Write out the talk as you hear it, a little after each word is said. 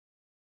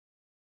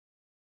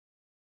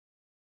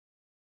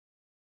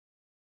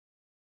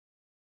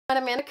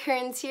Amanda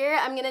Kearns here.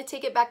 I'm going to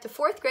take it back to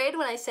 4th grade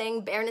when I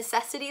sang Bare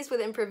Necessities with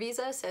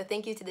improviso, so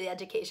thank you to the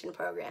education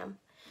program.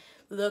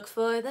 Look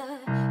for the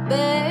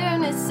bare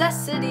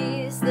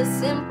necessities, the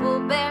simple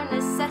bare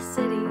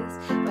necessities.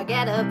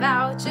 Forget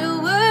about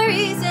your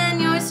worries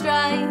and your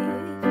strife.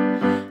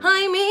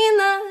 I mean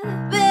the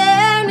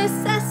bare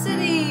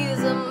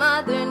necessities of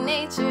Mother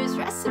Nature's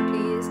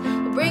recipes.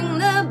 Bring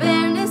the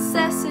bare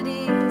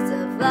necessities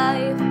of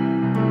life.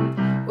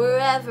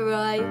 Wherever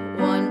I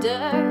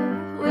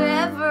wander,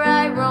 wherever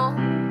I roam,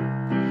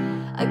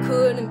 I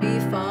couldn't be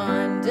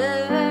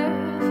fonder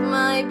of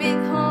my big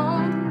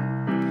home.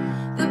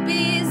 The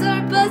bees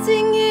are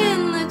buzzing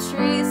in the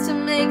trees to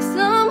make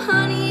some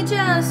honey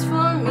just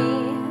for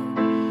me.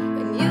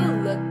 When you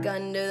look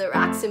under the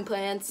rocks and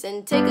plants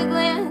and take a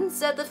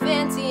glance at the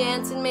fancy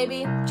ants and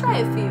maybe try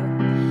a few,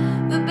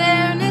 the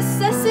bare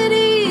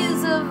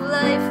necessities of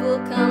life will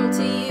come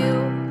to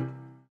you.